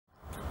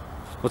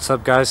What's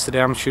up guys,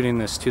 today I'm shooting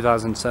this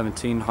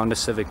 2017 Honda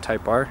Civic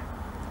Type R,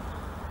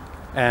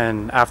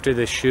 and after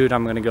this shoot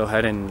I'm going to go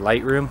ahead in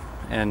Lightroom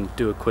and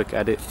do a quick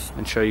edit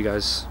and show you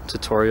guys a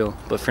tutorial.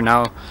 But for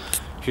now,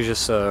 here's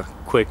just a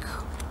quick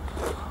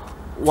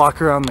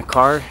walk around the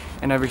car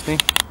and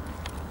everything.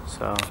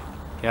 So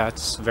yeah,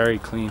 it's very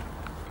clean.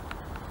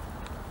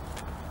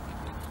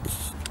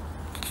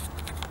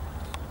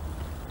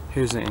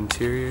 Here's the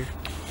interior.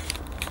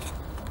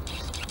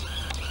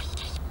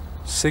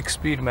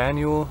 6-speed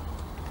manual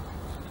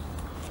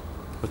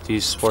with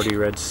these sporty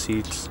red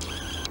seats.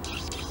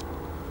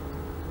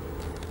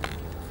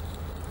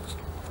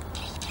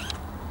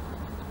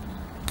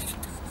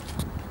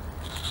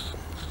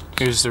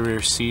 Here's the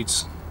rear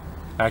seats.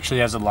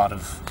 Actually has a lot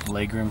of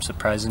legroom,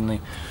 surprisingly.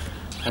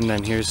 And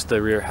then here's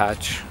the rear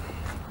hatch.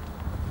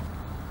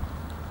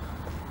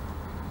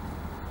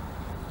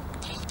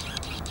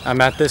 I'm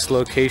at this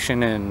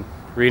location in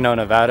Reno,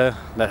 Nevada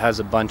that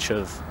has a bunch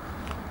of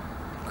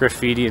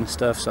graffiti and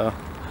stuff, so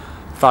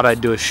thought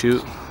I'd do a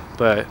shoot.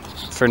 But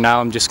for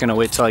now I'm just gonna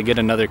wait till I get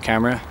another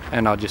camera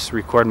and I'll just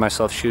record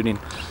myself shooting.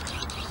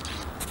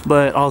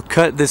 But I'll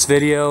cut this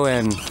video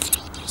and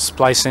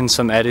splice in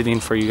some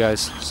editing for you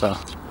guys, so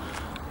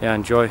yeah,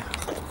 enjoy.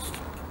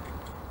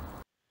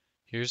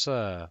 Here's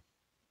an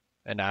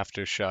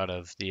after shot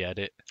of the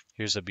edit.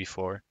 Here's a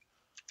before,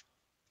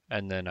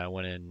 and then I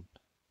went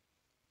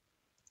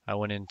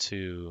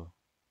into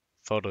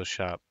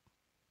Photoshop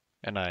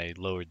and I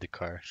lowered the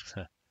car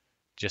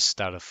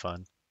just out of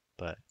fun.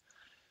 But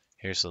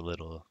here's a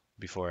little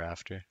before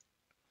after,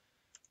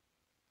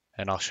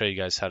 and I'll show you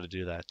guys how to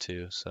do that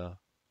too. So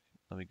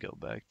let me go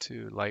back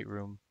to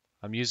Lightroom.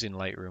 I'm using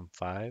Lightroom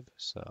 5,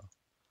 so let's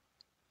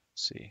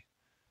see.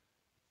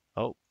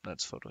 Oh,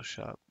 that's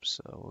Photoshop.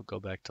 So we'll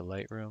go back to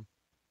Lightroom.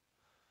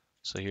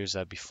 So here's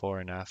that before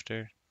and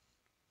after.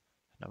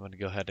 I'm going to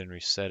go ahead and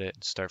reset it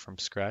and start from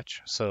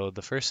scratch. So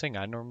the first thing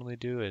I normally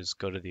do is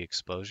go to the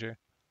exposure,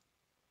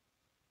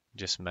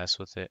 just mess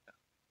with it.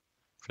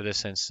 For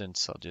this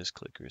instance, I'll just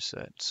click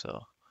reset.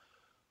 So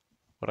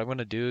what I'm going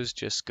to do is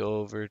just go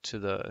over to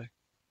the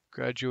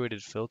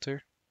graduated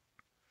filter.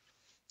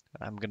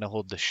 I'm going to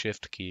hold the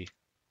shift key,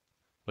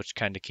 which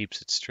kind of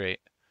keeps it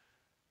straight.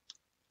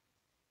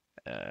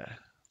 Let's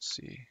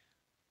see.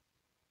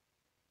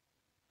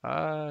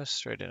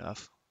 Straight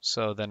enough.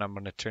 So then I'm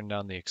going to turn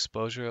down the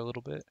exposure a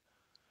little bit,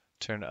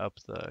 turn up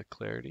the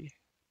clarity,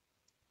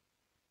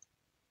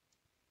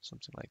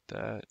 something like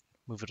that,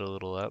 move it a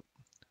little up.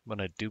 I'm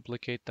going to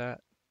duplicate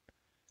that.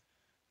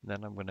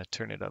 Then I'm going to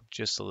turn it up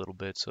just a little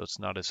bit so it's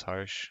not as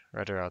harsh.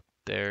 Right around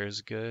there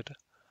is good.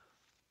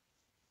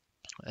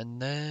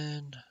 And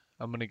then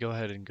I'm going to go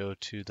ahead and go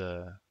to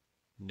the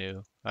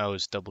new. I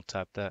always double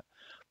tap that.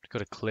 Go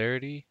to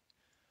clarity,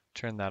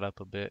 turn that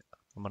up a bit.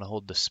 I'm going to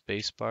hold the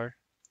space bar,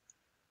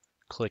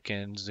 click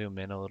in, zoom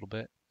in a little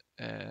bit,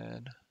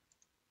 and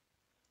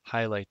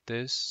highlight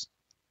this.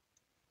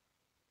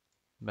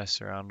 Mess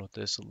around with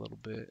this a little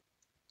bit.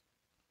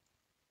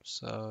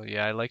 So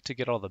yeah, I like to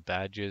get all the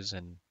badges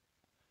and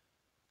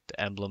the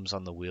emblems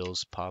on the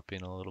wheels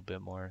popping a little bit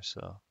more.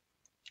 So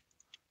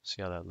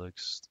see how that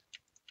looks.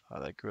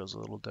 Oh, that grill's a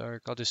little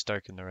dark. I'll just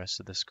darken the rest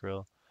of this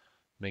grill.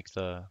 Make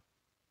the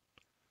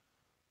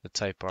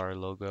Type R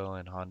logo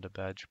and Honda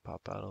badge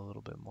pop out a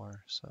little bit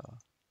more. So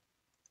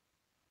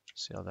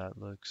see how that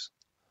looks.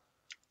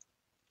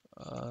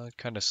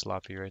 Kind of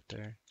sloppy right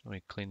there. Let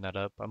me clean that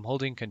up. I'm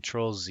holding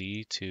Control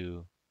Z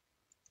to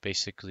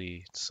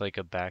basically, it's like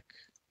a back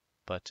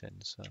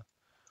button, so,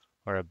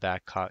 or a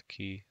back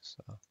hotkey.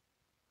 So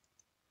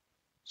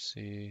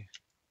see.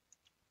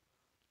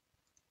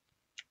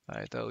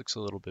 Alright, that looks a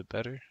little bit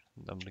better.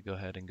 I'm going to go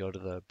ahead and go to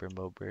the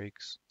Brembo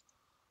brakes.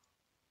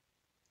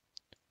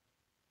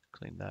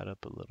 Clean that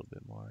up a little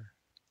bit more.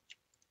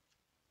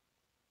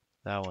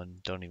 That one,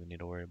 don't even need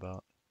to worry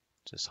about.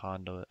 Just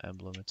Honda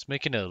emblem. It's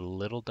making it a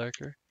little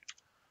darker.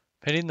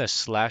 Hitting the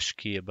slash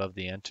key above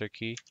the enter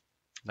key.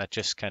 That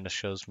just kind of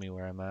shows me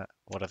where I'm at,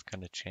 what I've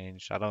kind of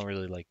changed. I don't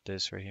really like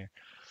this right here.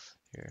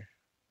 Here.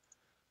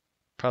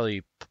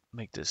 Probably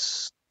make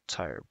this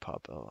tire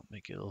pop out,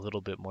 make it a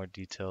little bit more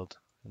detailed,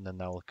 and then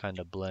that will kind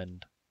of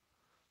blend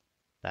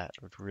that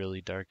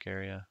really dark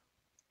area.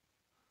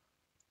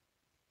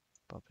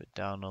 Bump it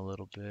down a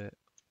little bit.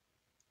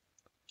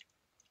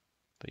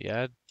 But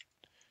yeah,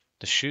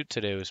 the shoot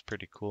today was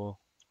pretty cool.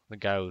 The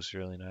guy was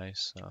really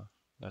nice, so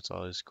that's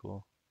always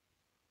cool.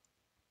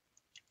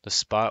 The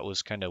spot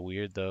was kind of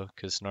weird though,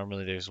 because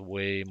normally there's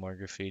way more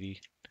graffiti.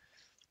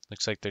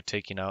 Looks like they're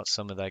taking out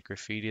some of that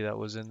graffiti that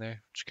was in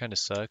there, which kind of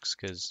sucks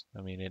because,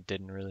 I mean, it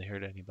didn't really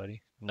hurt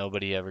anybody.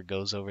 Nobody ever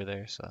goes over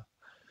there, so.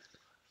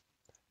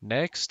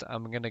 Next,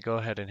 I'm going to go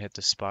ahead and hit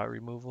the spot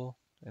removal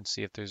and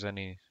see if there's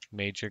any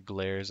major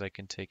glares I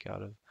can take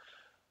out of.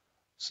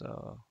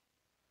 So,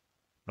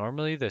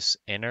 normally this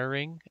inner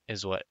ring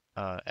is what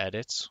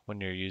edits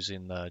when you're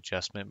using the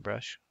adjustment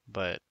brush,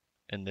 but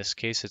in this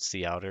case, it's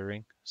the outer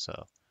ring,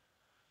 so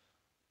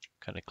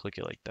kind of click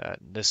it like that.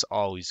 This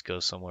always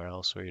goes somewhere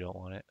else where you don't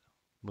want it.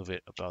 Move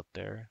it about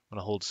there. I'm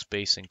going to hold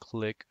space and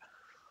click.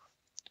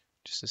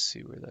 just to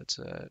see where that's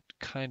at.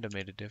 Kind of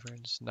made a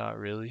difference. Not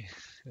really.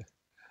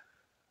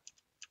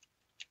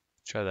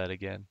 Try that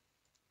again.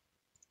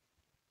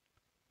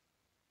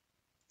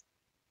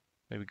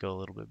 Maybe go a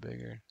little bit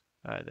bigger.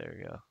 Alright, there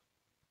we go.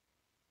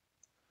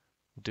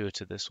 We'll do it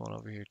to this one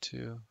over here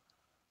too.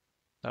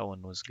 That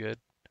one was good.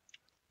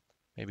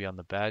 Maybe on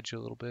the badge a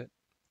little bit.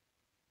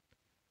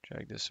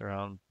 Drag this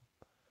around.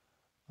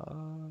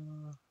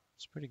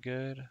 It's pretty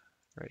good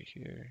right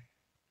here.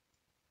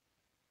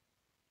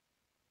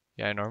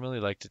 Yeah, I normally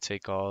like to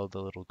take all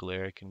the little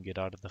glare I can get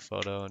out of the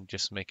photo and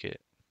just make it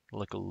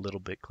look a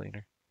little bit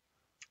cleaner.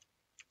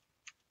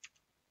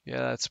 Yeah,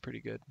 that's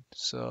pretty good.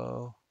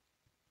 So,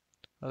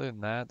 other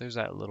than that, there's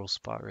that little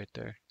spot right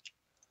there.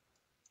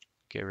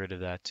 Get rid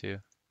of that too.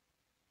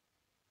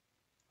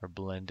 Or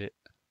blend it.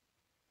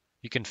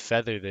 You can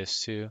feather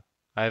this too.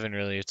 I haven't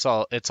really, it's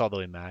all the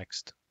way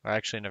maxed. Or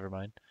actually, never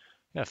mind.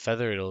 Yeah,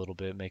 feather it a little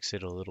bit makes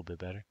it a little bit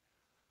better.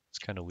 It's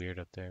kind of weird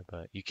up there,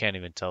 but you can't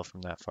even tell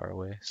from that far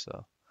away.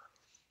 So,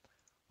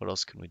 what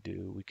else can we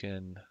do? We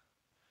can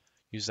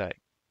use that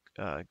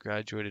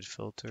graduated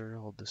filter,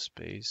 hold the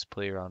space,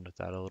 play around with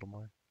that a little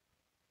more.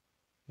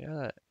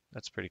 Yeah,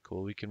 that's pretty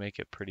cool. We can make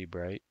it pretty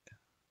bright.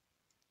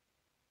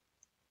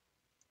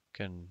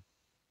 Can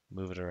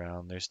move it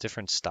around. There's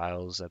different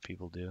styles that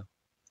people do.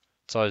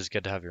 It's always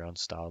good to have your own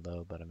style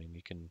though, but I mean,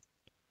 you can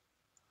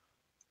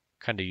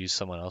kind of use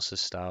someone else's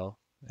style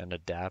and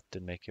adapt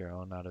and make your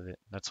own out of it.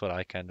 That's what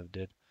I kind of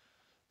did.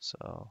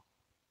 So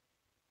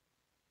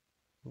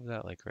move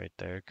that like right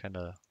there, kind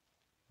of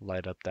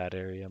light up that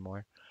area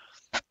more.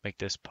 Make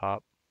this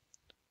pop.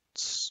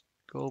 Let's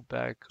go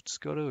back. Let's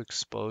go to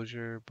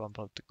exposure, bump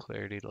up the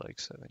clarity to like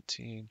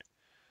 17.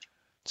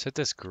 Let's hit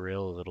this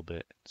grill a little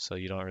bit so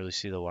you don't really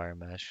see the wire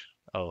mesh.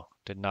 Oh,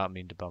 did not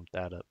mean to bump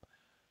that up.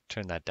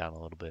 Turn that down a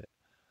little bit.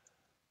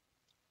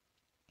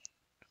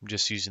 I'm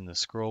just using the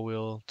scroll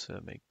wheel to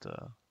make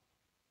the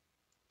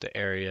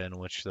area in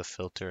which the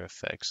filter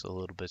affects a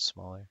little bit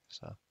smaller.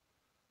 So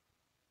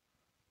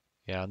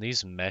yeah, on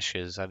these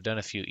meshes, I've done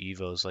a few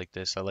evos like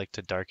this. I like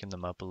to darken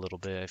them up a little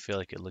bit. I feel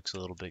like it looks a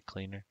little bit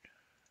cleaner.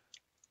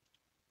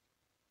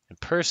 In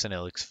person, it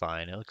looks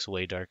fine. It looks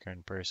way darker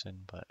in person,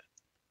 but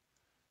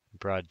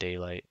broad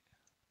daylight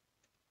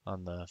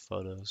on the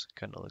photos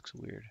kind of looks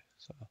weird.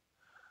 So let's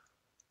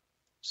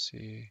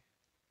see,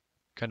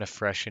 kind of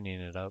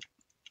freshening it up,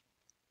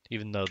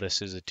 even though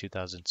this is a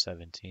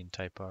 2017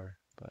 Type R.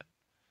 But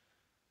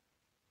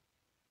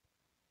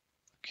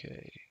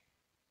okay,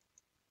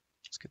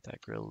 let's get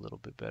that grill a little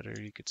bit better.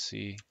 You could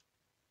see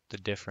the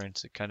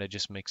difference. It kind of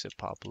just makes it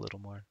pop a little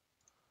more.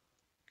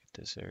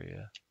 Get this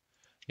area.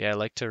 Yeah, I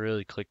like to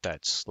really click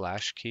that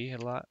slash key a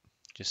lot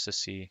just to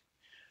see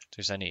if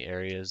there's any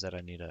areas that I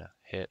need to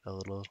hit a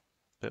little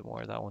bit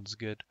more. That one's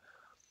good.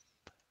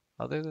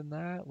 Other than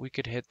that, we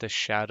could hit the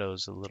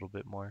shadows a little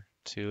bit more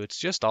too. It's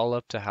just all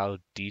up to how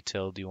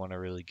detailed you want to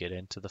really get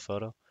into the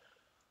photo.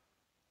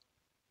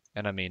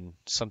 And I mean,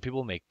 some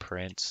people make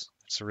prints.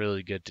 It's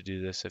really good to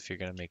do this if you're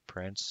going to make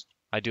prints.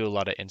 I do a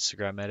lot of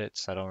Instagram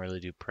edits. I don't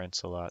really do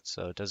prints a lot,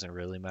 so it doesn't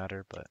really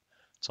matter, but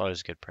it's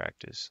always good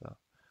practice. So I'm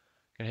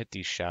going to hit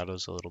these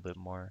shadows a little bit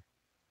more.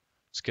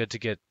 It's good to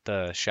get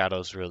the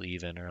shadows real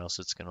even or else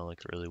it's going to look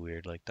really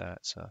weird like that.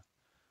 So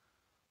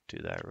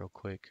do that real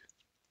quick.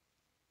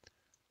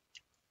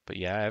 But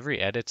yeah, every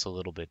edit's a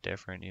little bit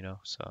different, you know,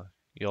 so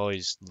you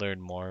always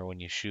learn more when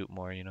you shoot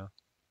more, you know.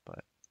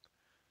 But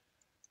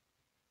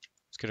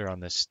let's get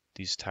around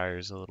these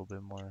tires a little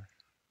bit more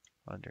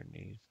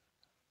underneath.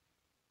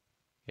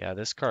 Yeah,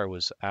 this car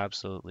was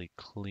absolutely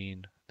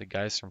clean. The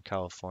guy's from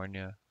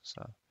California,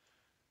 so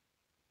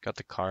got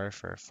the car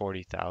for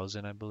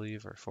 40,000, I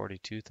believe, or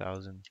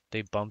 42,000.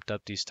 They bumped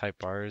up these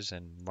Type R's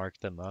and marked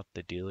them up,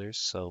 the dealers,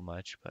 so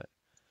much, but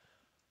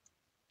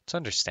it's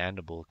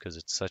understandable because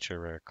it's such a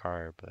rare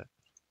car. But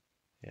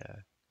yeah,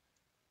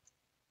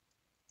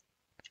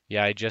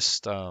 yeah, I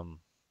just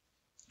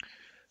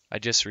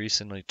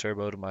recently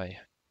turboed my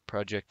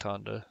Project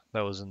Honda.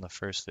 That was in the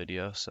first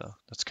video, so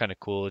that's kind of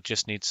cool. It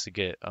just needs to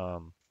get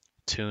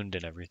tuned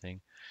and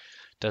everything.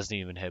 Doesn't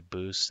even hit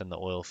boost, and the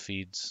oil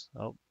feeds.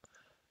 Oh,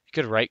 you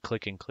could right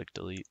click and click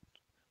delete,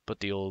 but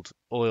the old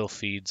oil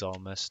feeds all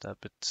messed up.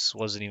 It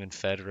wasn't even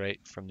fed right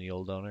from the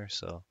old owner,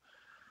 so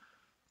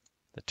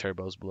the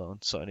turbo's blown.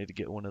 So I need to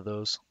get one of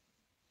those.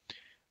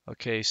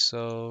 Okay,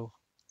 so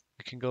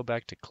we can go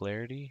back to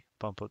clarity,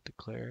 bump up the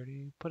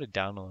clarity, put it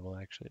down a little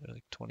actually,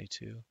 like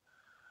 22.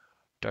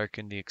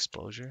 Darken the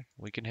exposure.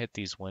 We can hit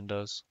these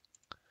windows,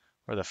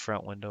 or the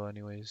front window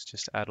anyways.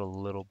 Just add a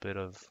little bit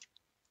of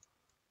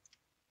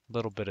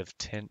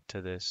tint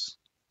to this.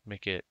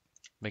 Make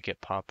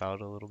it pop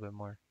out a little bit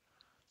more.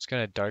 It's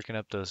gonna darken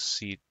up those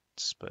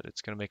seats, but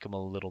it's gonna make them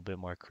a little bit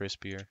more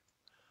crispier.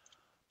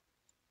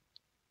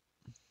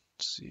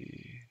 Let's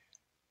see.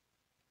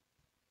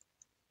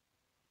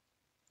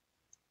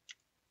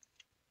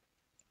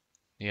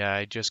 Yeah,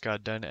 I just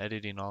got done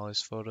editing all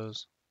his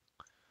photos.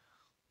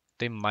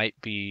 They might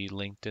be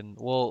linked in.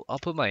 Well, I'll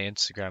put my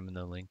Instagram in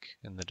the link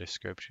in the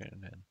description.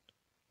 And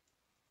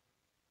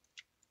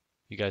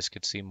you guys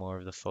could see more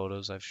of the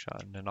photos I've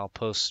shot, and I'll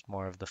post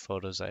more of the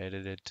photos I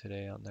edited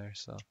today on there.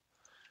 So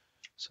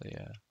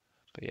yeah.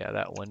 But yeah,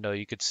 that window,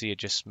 you could see it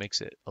just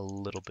makes it a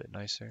little bit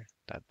nicer.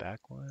 That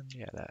back one,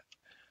 yeah, that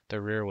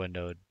the rear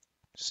window,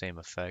 same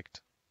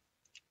effect.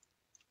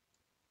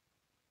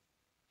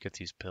 Get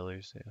these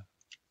pillars, yeah.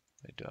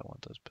 Wait, do I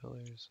want those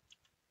pillars?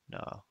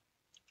 No.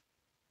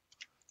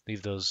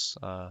 Leave those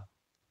alone.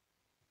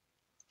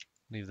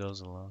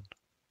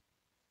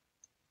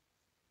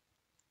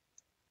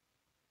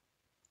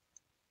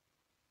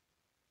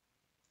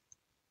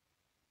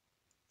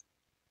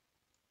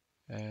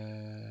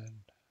 And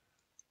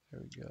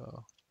there we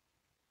go.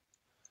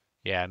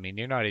 Yeah, I mean,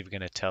 you're not even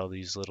gonna tell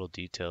these little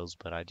details,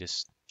 but I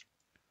just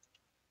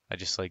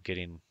like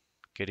getting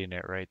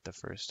it right the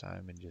first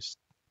time, and just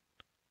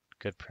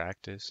good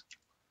practice.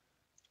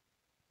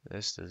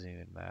 This doesn't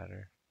even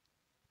matter.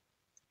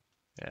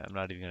 Yeah, I'm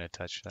not even gonna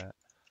touch that. Let's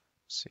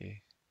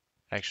see.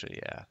 Actually,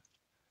 yeah.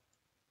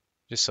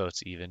 Just so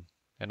it's even.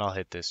 And I'll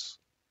hit this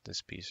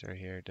piece right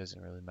here. It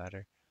doesn't really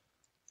matter.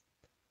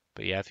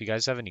 But yeah, if you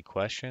guys have any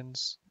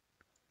questions,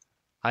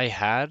 I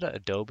had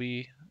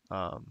Adobe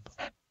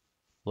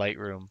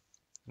Lightroom,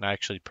 and I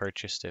actually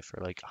purchased it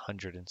for like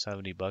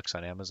 170 bucks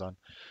on Amazon.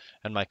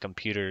 And my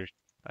computer,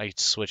 I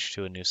switched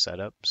to a new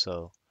setup.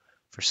 So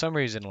for some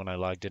reason, when I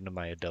logged into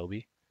my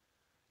Adobe,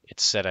 it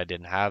said I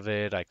didn't have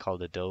it. I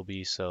called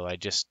Adobe, so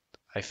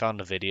I found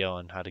a video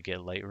on how to get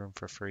Lightroom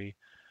for free.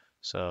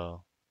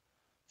 So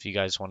if you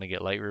guys want to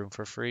get Lightroom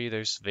for free,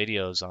 there's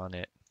videos on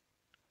it.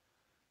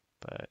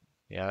 But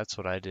yeah, that's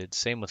what I did.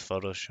 Same with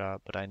Photoshop,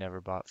 but I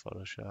never bought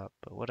Photoshop,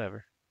 but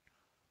whatever.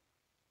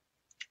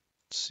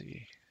 Let's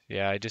see.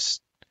 Yeah, I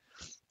just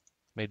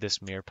made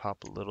this mirror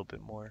pop a little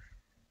bit more.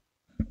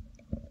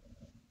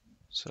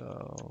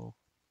 So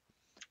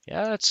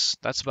yeah,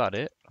 that's about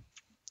it.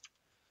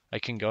 I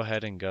can go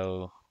ahead and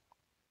go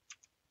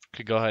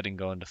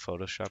into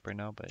Photoshop right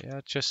now, but yeah,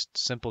 it's just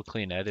simple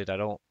clean edit.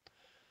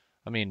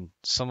 I mean,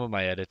 some of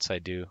my edits I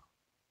do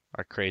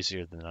are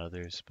crazier than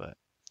others, but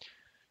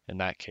in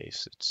that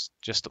case, it's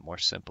just a more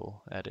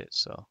simple edit.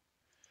 So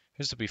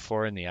here's the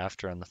before and the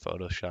after on the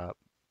Photoshop.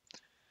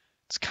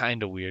 It's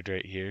kind of weird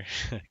right here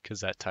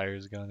because that tire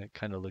is gone. It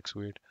kind of looks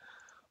weird,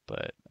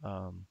 but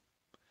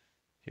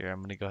here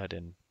I'm gonna go ahead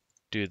and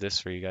do this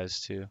for you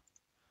guys too.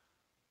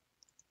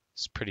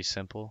 It's pretty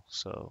simple.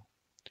 So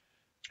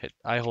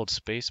I hold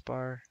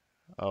spacebar.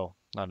 Oh,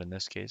 not in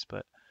this case,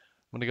 but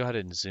I'm gonna go ahead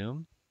and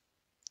zoom.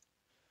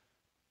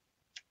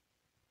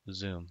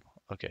 Zoom.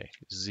 Okay,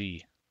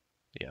 Z.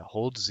 Yeah,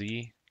 hold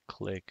Z,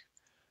 click,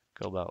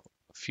 go about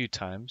a few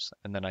times,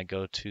 and then I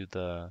go to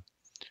the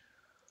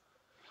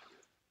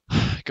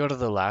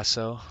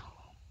lasso,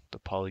 the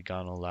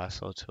polygonal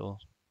lasso tool.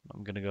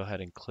 I'm gonna go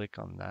ahead and click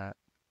on that.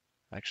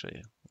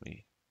 Actually,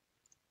 let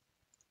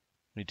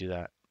me do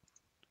that.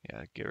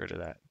 Yeah, get rid of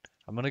that.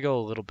 I'm gonna go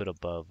a little bit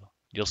above.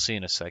 You'll see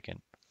in a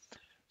second.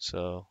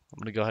 So I'm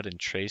gonna go ahead and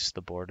trace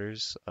the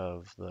borders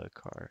of the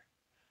car.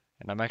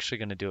 And I'm actually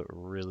gonna do it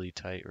really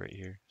tight right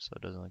here so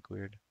it doesn't look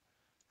weird.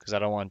 Because I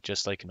don't want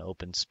just like an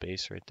open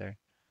space right there.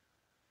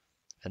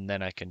 And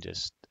then I can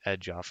just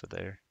edge off of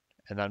there.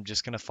 And I'm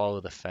just gonna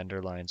follow the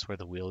fender lines where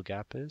the wheel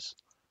gap is.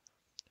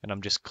 And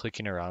I'm just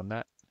clicking around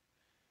that.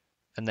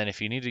 And then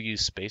if you need to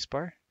use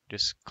spacebar,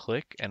 just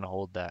click and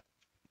hold that.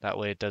 That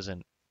way it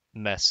doesn't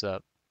mess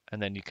up.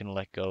 And then you can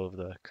let go of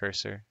the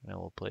cursor and it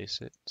will place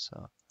it.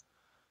 So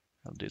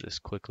I'll do this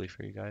quickly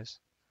for you guys.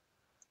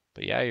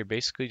 But yeah, you're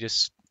basically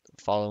just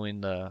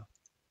following the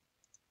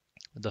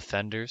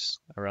fenders,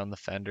 around the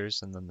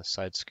fenders, and then the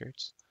side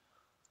skirts.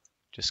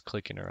 Just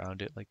clicking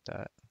around it like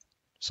that.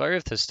 Sorry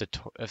if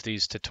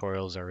these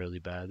tutorials are really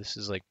bad. This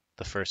is like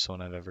the first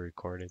one I've ever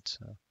recorded,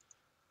 so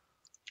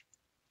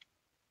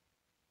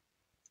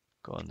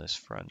go on this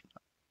front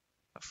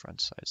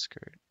side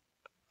skirt.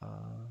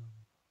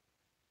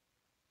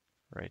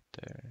 Right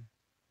there.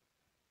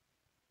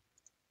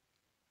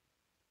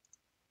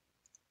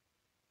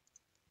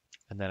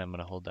 And then I'm going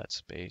to hold that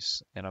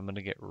space, and I'm going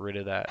to get rid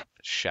of that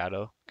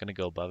shadow. I'm going to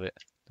go above it.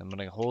 I'm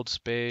going to hold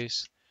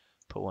space,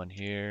 put one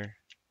here,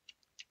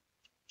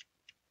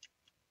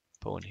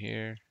 put one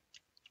here,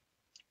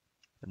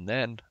 and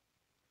then,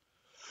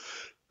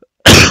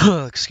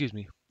 excuse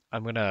me,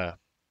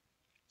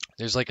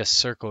 there's like a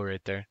circle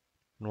right there.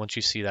 And once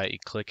you see that, you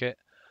click it,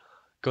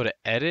 go to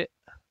edit,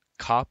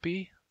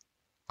 copy,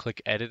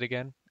 click edit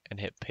again, and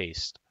hit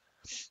paste.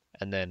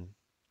 And then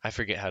I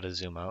forget how to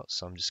zoom out,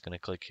 so I'm just going to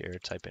click here,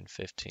 type in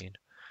 15,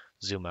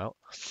 zoom out.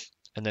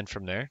 And then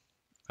from there,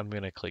 I'm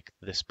going to click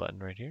this button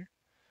right here.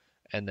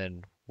 And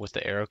then with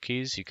the arrow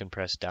keys, you can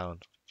press down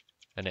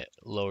and it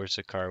lowers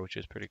the car, which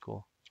is pretty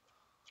cool.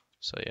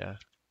 So yeah.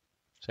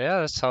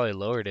 That's how I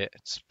lowered it.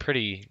 It's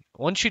pretty,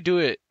 once you do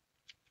it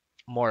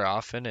more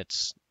often,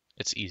 it's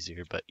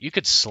easier, but you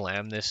could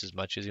slam this as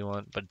much as you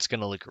want, but it's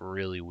going to look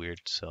really weird.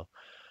 So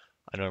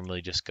I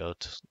normally just go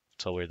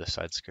to where the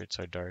side skirts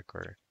are dark,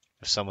 or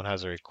if someone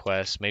has a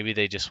request, maybe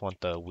they just want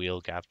the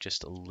wheel gap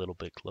just a little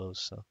bit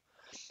close. So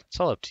it's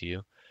all up to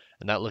you.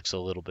 And that looks a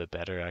little bit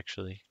better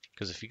actually,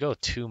 because if you go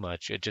too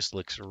much, it just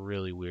looks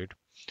really weird.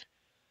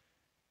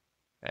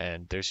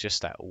 And there's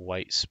just that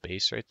white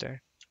space right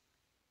there.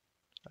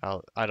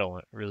 I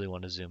don't really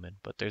want to zoom in,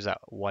 but there's that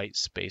white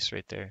space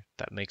right there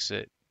that makes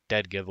it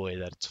dead giveaway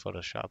that it's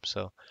Photoshop.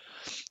 So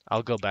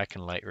I'll go back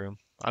in Lightroom.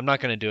 I'm not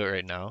going to do it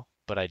right now,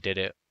 but I did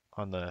it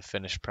on the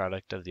finished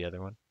product of the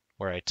other one,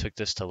 where I took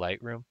this to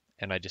Lightroom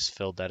and I just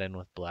filled that in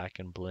with black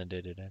and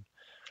blended it in.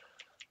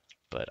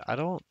 But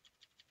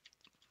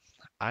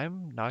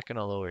I'm not going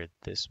to lower it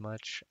this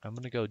much. I'm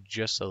going to go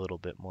just a little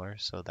bit more,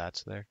 so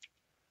that's there.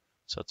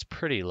 So it's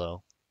pretty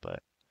low,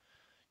 but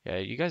yeah,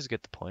 you guys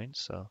get the point.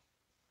 So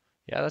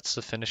yeah, that's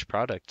the finished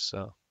product.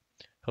 So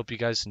hope you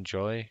guys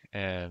enjoy,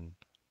 and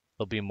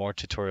there'll be more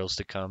tutorials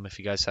to come. If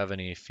you guys have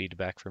any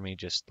feedback for me,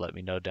 just let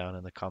me know down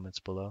in the comments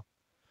below.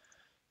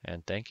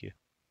 And thank you.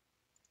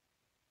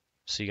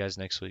 See you guys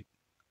next week.